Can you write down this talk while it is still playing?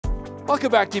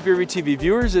Welcome back, DPReview TV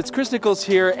viewers. It's Chris Nichols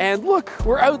here, and look,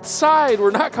 we're outside. We're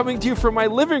not coming to you from my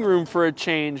living room for a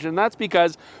change, and that's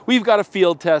because we've got a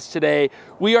field test today.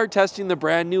 We are testing the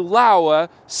brand new Laowa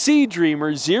C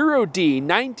D-Dreamer 0D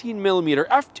 19mm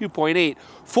F2.8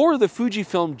 for the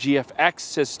Fujifilm GFX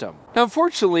system. Now,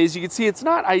 unfortunately, as you can see, it's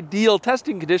not ideal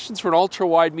testing conditions for an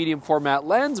ultra-wide medium format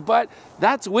lens, but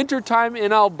that's wintertime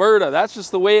in Alberta. That's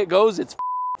just the way it goes. It's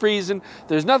freezing.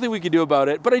 There's nothing we can do about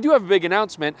it, but I do have a big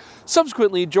announcement.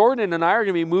 Subsequently, Jordan and I are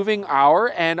going to be moving our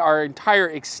entire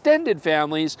extended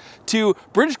families to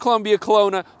British Columbia,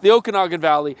 Kelowna, the Okanagan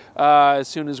Valley, as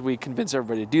soon as we convince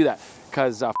everybody to do that,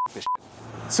 because this shit.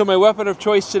 So my weapon of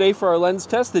choice today for our lens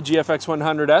test, the GFX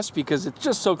 100S, because it's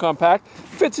just so compact,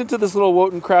 fits into this little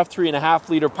Wotancraft 3.5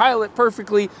 liter Pilot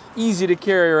perfectly, easy to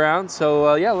carry around.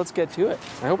 So yeah, let's get to it.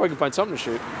 I hope I can find something to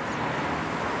shoot.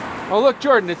 Oh look,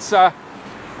 Jordan, it's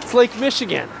Lake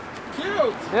Michigan.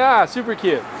 Cute! Yeah, super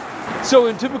cute. So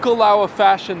in typical Laowa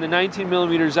fashion, the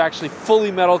 19mm is actually fully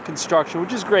metal construction,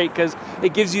 which is great because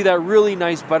it gives you that really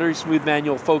nice buttery smooth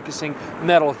manual focusing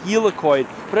metal helicoid.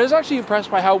 But I was actually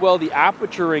impressed by how well the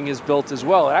aperture ring is built as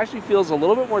well. It actually feels a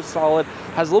little bit more solid,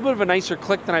 has a little bit of a nicer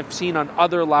click than I've seen on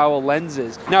other Laowa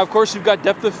lenses. Now, of course, you've got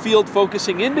depth of field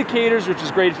focusing indicators, which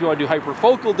is great if you want to do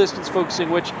hyperfocal distance focusing,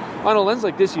 which on a lens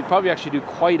like this, you'd probably actually do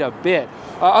quite a bit.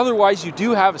 Otherwise, you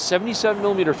do have a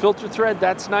 77mm filter thread.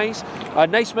 That's nice. A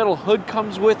nice metal hood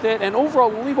comes with it, and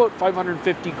overall only about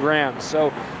 550 grams.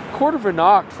 So quarter of a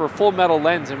knock for a full metal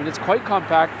lens. I mean, it's quite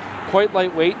compact, quite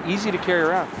lightweight, easy to carry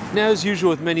around. Now, as usual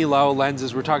with many Laowa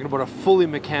lenses, we're talking about a fully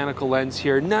mechanical lens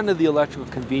here. None of the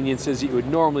electrical conveniences that you would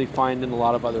normally find in a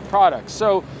lot of other products.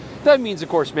 So that means, of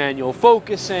course, manual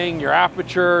focusing. Your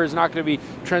aperture is not going to be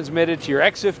transmitted to your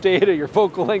EXIF data. Your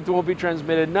focal length won't be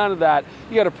transmitted. None of that.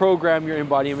 You got to program your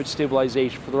in-body image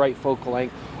stabilization for the right focal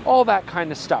length. All that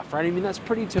kind of stuff, right? I mean, that's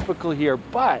pretty typical here.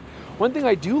 But one thing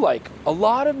I do like, a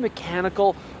lot of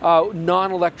mechanical,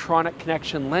 non-electronic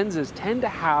connection lenses tend to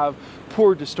have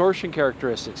poor distortion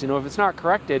characteristics. You know, if it's not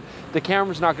corrected, the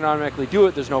camera's not going to automatically do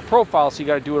it. There's no profile, so you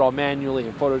got to do it all manually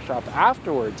in Photoshop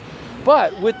afterwards.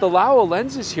 But with the Laowa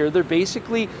lenses here, they're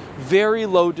basically very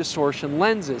low distortion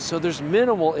lenses. So there's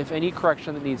minimal, if any,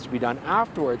 correction that needs to be done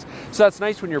afterwards. So that's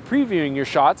nice when you're previewing your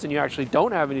shots and you actually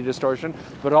don't have any distortion,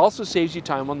 but it also saves you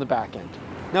time on the back end.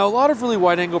 Now, a lot of really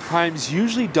wide angle primes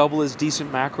usually double as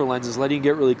decent macro lenses, letting you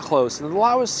get really close. And the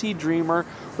Laowa C D-Dreamer,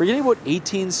 we're getting about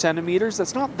 18 centimeters.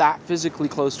 That's not that physically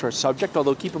close to our subject,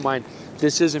 although keep in mind,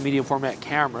 this is a medium format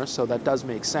camera, so that does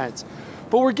make sense.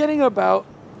 But we're getting about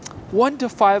 1 to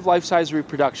 5 life-size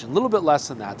reproduction, a little bit less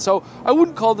than that. So I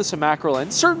wouldn't call this a macro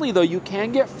lens. Certainly, though, you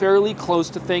can get fairly close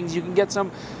to things. You can get some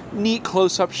neat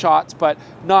close-up shots, but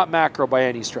not macro by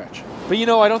any stretch. But you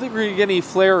know, I don't think we're going to get any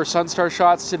flare or Sunstar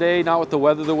shots today, not with the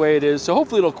weather the way it is. So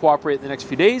hopefully it'll cooperate in the next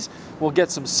few days. We'll get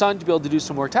some sun to be able to do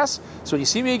some more tests. So when you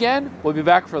see me again, we'll be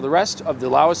back for the rest of the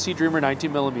Laowa C D-Dreamer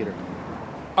 19mm.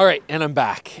 All right, and I'm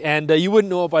back. And you wouldn't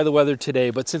know it by the weather today,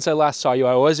 but since I last saw you,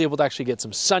 I was able to actually get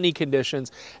some sunny conditions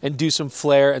and do some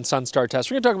flare and Sunstar tests.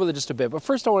 We're gonna talk about that just a bit, but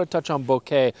first I wanna touch on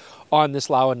bokeh on this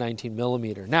Laowa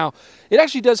 19mm. Now, it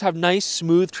actually does have nice,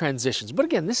 smooth transitions, but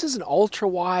again, this is an ultra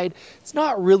wide. It's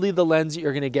not really the lens that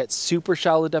you're gonna get super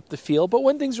shallow depth of field, but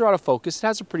when things are out of focus, it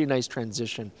has a pretty nice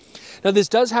transition. Now, this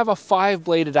does have a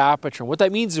 5-bladed aperture. What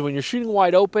that means is when you're shooting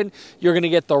wide open, you're gonna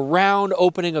get the round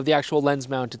opening of the actual lens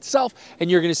mount itself, and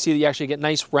you're going to see that you actually get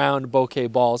nice round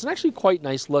bokeh balls, and actually quite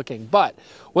nice looking. But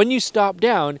when you stop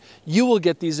down, you will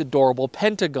get these adorable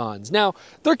pentagons. Now,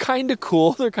 they're kind of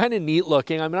cool, they're kind of neat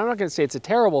looking. I mean, I'm not going to say it's a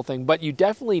terrible thing, but you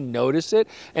definitely notice it,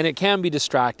 and it can be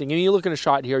distracting. And you look at a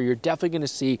shot here, you're definitely going to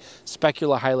see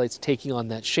specular highlights taking on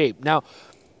that shape. Now,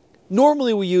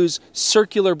 normally we use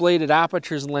circular bladed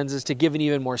apertures and lenses to give an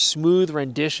even more smooth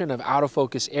rendition of out of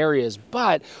focus areas,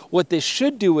 but what this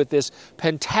should do with this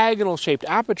pentagonal shaped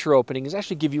aperture opening is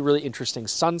actually give you really interesting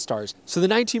sunstars. So the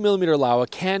 19mm Laowa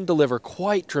can deliver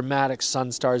quite dramatic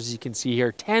sunstars, as you can see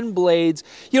here. 10 blades,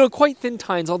 you know, quite thin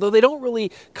tines, although they don't really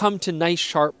come to nice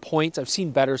sharp points. I've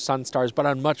seen better sunstars, but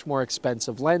on much more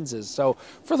expensive lenses. So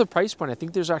for the price point, I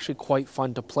think there's actually quite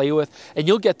fun to play with, and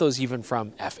you'll get those even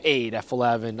from F8,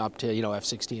 F11, up to, you know,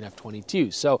 F16,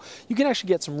 F22. So you can actually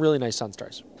get some really nice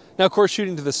sunstars. Now, of course,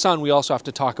 shooting to the sun, we also have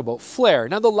to talk about flare.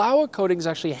 Now, the Laowa coatings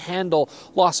actually handle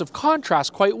loss of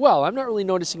contrast quite well. I'm not really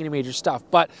noticing any major stuff,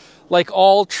 but like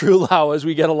all true Laowas,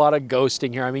 we get a lot of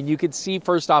ghosting here. I mean, you can see,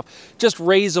 first off, just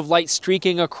rays of light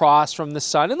streaking across from the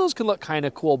sun, and those can look kind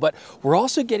of cool, but we're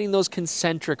also getting those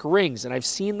concentric rings, and I've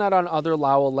seen that on other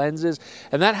Laowa lenses,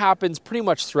 and that happens pretty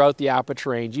much throughout the aperture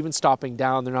range. Even stopping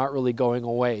down, they're not really going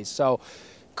away. So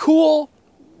cool,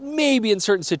 maybe in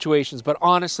certain situations, but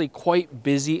honestly quite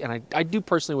busy, and I do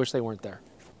personally wish they weren't there.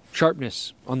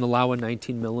 Sharpness on the Laowa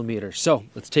 19mm. So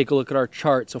let's take a look at our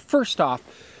chart. So first off,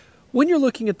 when you're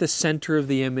looking at the center of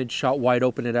the image shot wide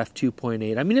open at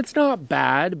f2.8, I mean, it's not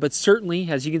bad, but certainly,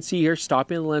 as you can see here,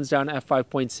 stopping the lens down to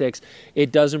f5.6,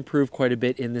 it does improve quite a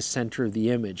bit in the center of the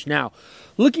image. Now,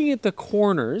 looking at the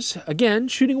corners, again,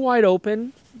 shooting wide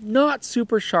open, not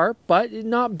super sharp, but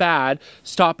not bad.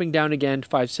 Stopping down again to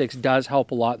 5.6 does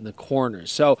help a lot in the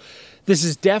corners. So this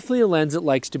is definitely a lens that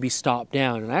likes to be stopped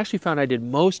down. And I actually found I did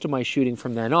most of my shooting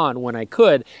from then on when I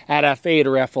could at f8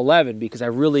 or f11 because I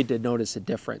really did notice a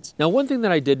difference. Now, one thing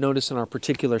that I did notice in our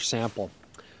particular sample,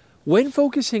 when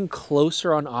focusing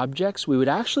closer on objects, we would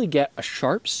actually get a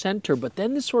sharp center, but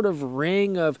then this sort of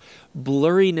ring of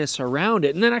blurriness around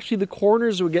it. And then actually the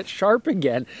corners would get sharp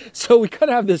again. So we kind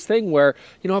of have this thing where,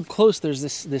 you know, up close, there's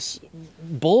this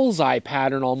bullseye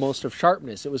pattern almost of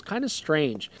sharpness. It was kind of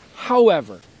strange.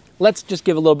 However, let's just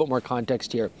give a little bit more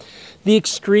context here. The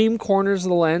extreme corners of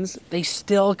the lens, they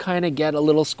still kind of get a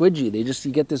little squidgy.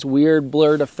 You get this weird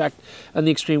blurred effect on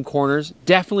the extreme corners.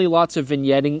 Definitely lots of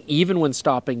vignetting, even when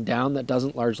stopping down, that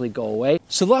doesn't largely go away.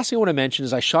 So the last thing I want to mention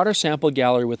is I shot our sample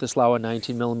gallery with this Laowa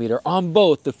 19mm on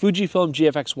both the Fujifilm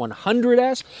GFX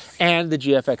 100S and the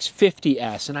GFX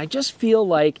 50S. And I just feel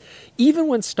like even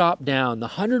when stopped down, the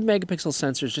 100 megapixel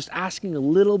sensor is just asking a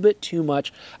little bit too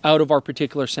much out of our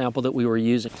particular sample that we were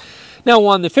using. Now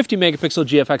on the 50 megapixel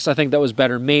GFX, I think that was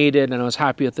better mated and I was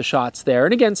happy with the shots there.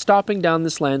 And again, stopping down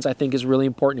this lens I think is really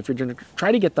important if you're going to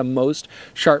try to get the most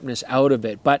sharpness out of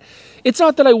it. But it's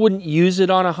not that I wouldn't use it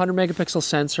on a 100 megapixel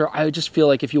sensor. I just feel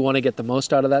like if you want to get the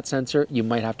most out of that sensor, you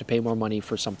might have to pay more money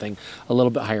for something a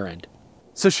little bit higher end.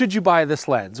 So should you buy this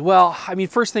lens? Well, I mean,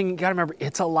 first thing you gotta remember,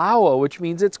 it's a Laowa, which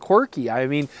means it's quirky. I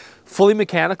mean, fully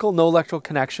mechanical, no electrical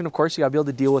connection. Of course, you gotta be able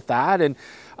to deal with that, and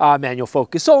manual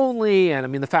focus only. And I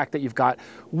mean, the fact that you've got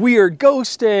weird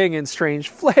ghosting and strange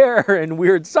flare and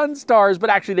weird Sunstars,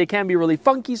 but actually they can be really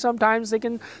funky sometimes. They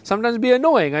can sometimes be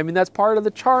annoying. I mean, that's part of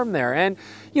the charm there. And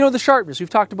you know, the sharpness, we've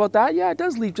talked about that. Yeah, it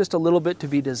does leave just a little bit to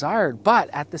be desired. But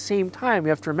at the same time, you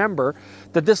have to remember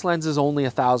that this lens is only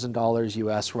 $1,000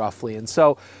 US roughly. And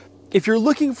so if you're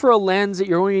looking for a lens that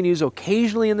you're only going to use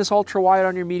occasionally in this ultra wide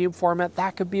on your medium format,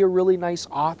 that could be a really nice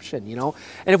option, you know?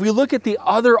 And if we look at the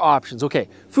other options, okay,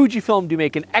 Fujifilm do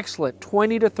make an excellent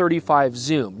 20 to 35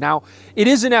 zoom. Now, it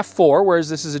is an f4, whereas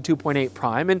this is a 2.8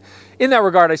 prime. And in that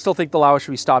regard, I still think the Laowa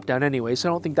should be stopped down anyway. So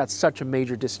I don't think that's such a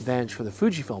major disadvantage for the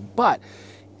Fujifilm. But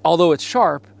although it's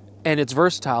sharp and it's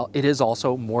versatile, it is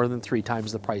also more than 3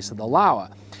 times the price of the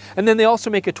Laowa. And then they also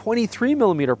make a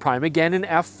 23mm prime, again in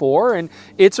f4, and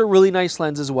it's a really nice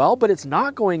lens as well, but it's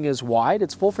not going as wide.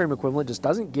 Its full frame equivalent just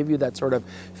doesn't give you that sort of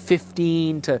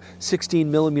 15 to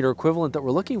 16mm equivalent that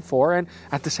we're looking for, and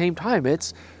at the same time,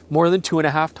 it's more than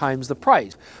 2.5 times the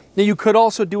price. Now you could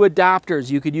also do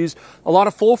adapters. You could use a lot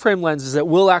of full frame lenses that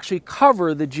will actually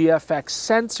cover the GFX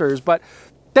sensors, but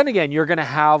then again, you're going to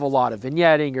have a lot of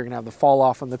vignetting, you're going to have the fall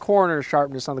off on the corner,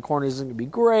 sharpness on the corners isn't going to be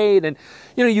great, and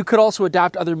you know, you could also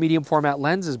adapt other medium format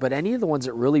lenses, but any of the ones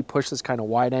that really push this kind of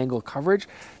wide angle coverage,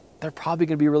 they're probably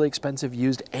going to be really expensive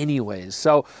used anyways.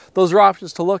 So those are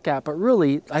options to look at, but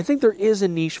really, I think there is a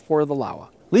niche for the Laowa.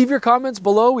 Leave your comments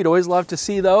below. We'd always love to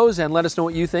see those, and let us know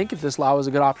what you think, if this Laowa is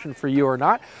a good option for you or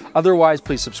not. Otherwise,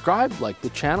 please subscribe, like the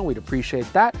channel. We'd appreciate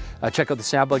that. Check out the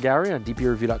sample gallery on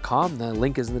DPReview.com. The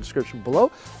link is in the description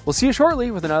below. We'll see you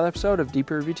shortly with another episode of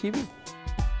DPReview TV.